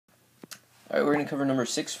Alright, we're going to cover number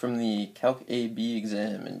 6 from the Calc AB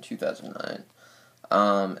exam in 2009.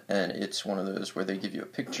 And it's one of those where they give you a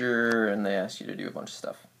picture and they ask you to do a bunch of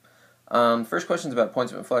stuff. First question is about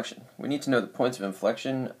points of inflection. We need to know that points of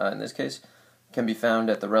inflection, in this case, can be found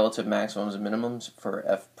at the relative maximums and minimums for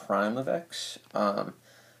f prime of x.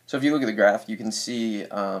 So if you look at the graph, you can see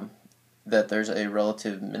that there's a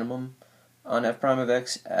relative minimum on f prime of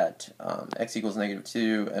x at x equals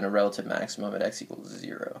 -2 and a relative maximum at x equals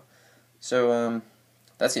 0. So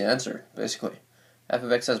that's the answer, basically. F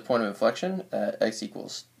of x has a point of inflection at x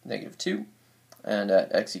equals -2 and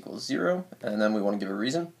at x equals 0, and then we want to give a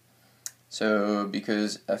reason. So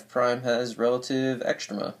because f prime has relative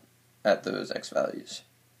extrema at those x values.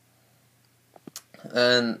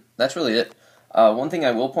 And that's really it. One thing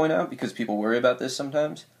I will point out, because people worry about this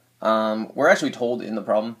sometimes, we're actually told in the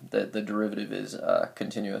problem that the derivative is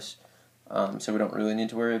continuous. So we don't really need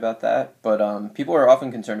to worry about that, but people are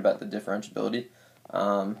often concerned about the differentiability,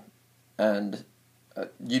 and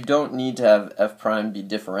you don't need to have f prime be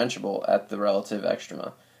differentiable at the relative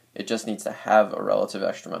extrema. It just needs to have a relative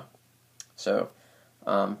extrema. So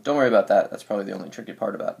don't worry about that. That's probably the only tricky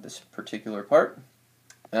part about this particular part.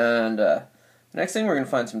 And the next thing, we're going to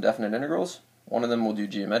find some definite integrals. One of them we'll do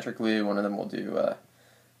geometrically, one of them we'll do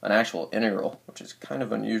an actual integral, which is kind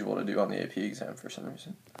of unusual to do on the AP exam for some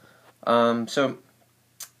reason. So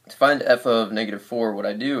to find f of -4, what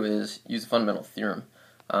I do is use the fundamental theorem.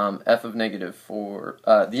 F of -4,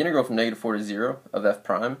 the integral from -4 to 0 of f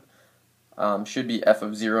prime should be f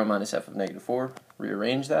of 0 minus f of -4.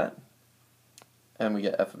 Rearrange that, and we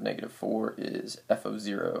get f of -4 is f of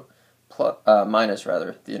 0 plus, minus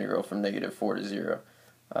the integral from -4 to 0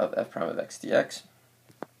 of f prime of x dx.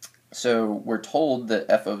 So we're told that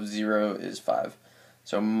f of 0 is 5.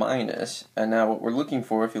 So minus, and now what we're looking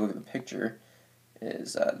for, if you look at the picture,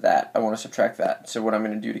 is that. I want to subtract that. So what I'm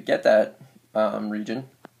going to do to get that region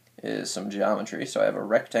is some geometry. So I have a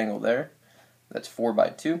rectangle there that's 4 by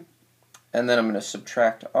 2. And then I'm going to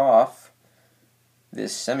subtract off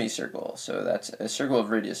this semicircle. So that's a circle of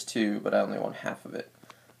radius 2, but I only want half of it.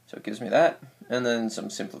 So it gives me that. And then some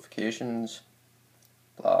simplifications,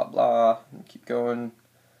 blah, blah, and keep going.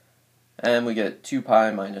 And we get 2 pi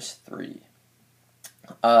minus 3.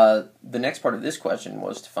 The next part of this question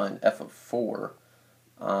was to find f of 4,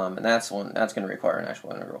 and that's going to require an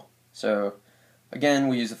actual integral. So again,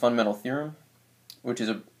 we use the fundamental theorem, which is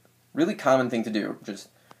a really common thing to do. Just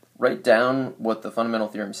write down what the fundamental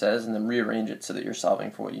theorem says and then rearrange it so that you're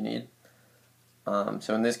solving for what you need.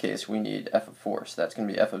 So in this case, we need f of 4, so that's going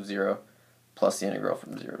to be f of 0 plus the integral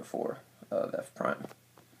from 0 to 4 of f prime.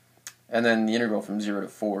 And then the integral from 0 to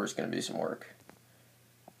 4 is going to be some work.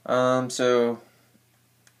 So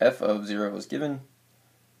f of 0 is given.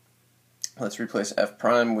 Let's replace f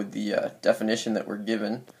prime with the definition that we're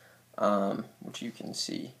given, which you can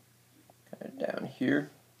see kind of down here.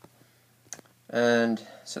 And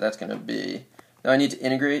so that's going to be, now I need to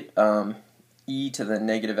integrate e to the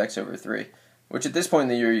 -x over 3, which at this point in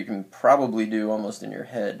the year you can probably do almost in your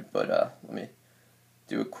head, but let me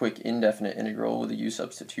do a quick indefinite integral with a u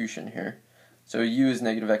substitution here. So u is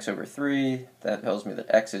 -x over 3, that tells me that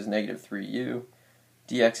x is -3u,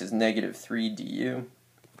 dx is -3 du,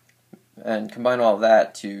 and combine all of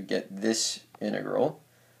that to get this integral,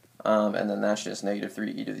 and then that's just -3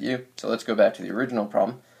 e to the u. So let's go back to the original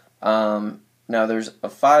problem. Now there's a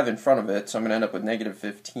 5 in front of it, so I'm going to end up with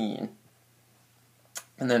 -15,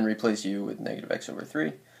 and then replace u with -x over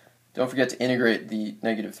 3. Don't forget to integrate the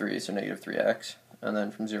 -3, so -3x, and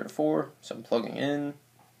then from 0 to 4, so I'm plugging in,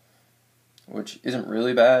 which isn't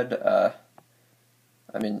really bad.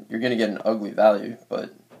 I mean, you're going to get an ugly value,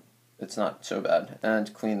 but it's not so bad. And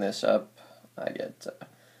to clean this up, I get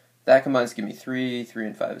that combines to give me 3, 3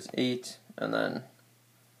 and 5 is 8, and then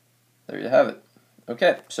there you have it.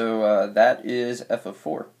 Okay, so that is f of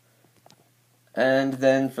 4. And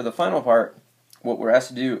then for the final part, what we're asked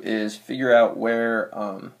to do is figure out where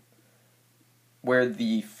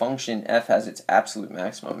the function f has its absolute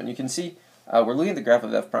maximum. And you can see we're looking at the graph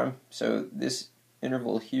of f prime. So this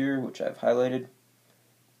interval here, which I've highlighted,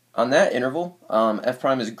 on that interval, f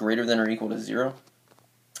prime is greater than or equal to 0.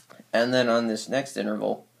 And then on this next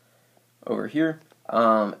interval over here,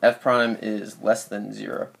 f prime is less than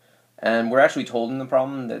 0. And we're actually told in the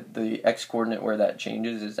problem that the x-coordinate where that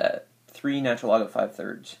changes is at 3 natural log of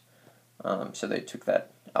 5/3. So they took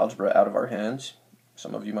that algebra out of our hands.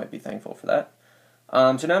 Some of you might be thankful for that.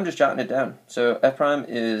 So now I'm just jotting it down. So f prime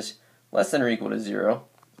is less than or equal to 0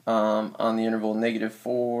 on the interval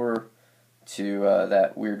 -4 to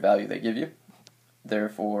that weird value they give you.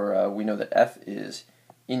 Therefore, we know that f is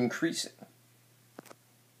increasing.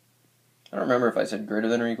 I don't remember if I said greater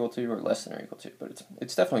than or equal to or less than or equal to, but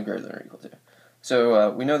it's definitely greater than or equal to. So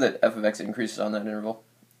we know that f of x increases on that interval.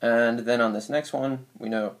 And then on this next one, we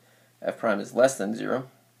know f prime is less than 0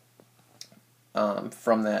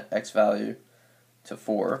 from that x value to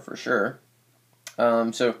 4 for sure.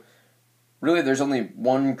 So really there's only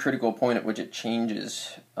one critical point at which it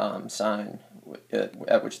changes sign,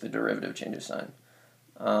 at which the derivative changes sign.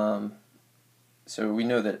 So we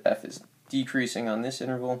know that f is decreasing on this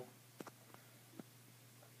interval.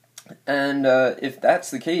 And if that's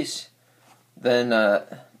the case, then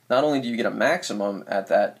not only do you get a maximum at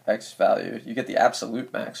that x value, you get the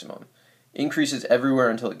absolute maximum. Increases everywhere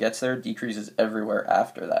until it gets there, decreases everywhere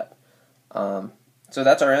after that. So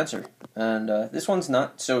that's our answer. And this one's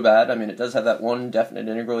not so bad. I mean, it does have that one definite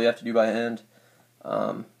integral you have to do by hand.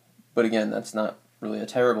 But again, that's not really a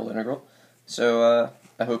terrible integral. So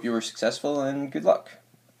I hope you were successful, and good luck.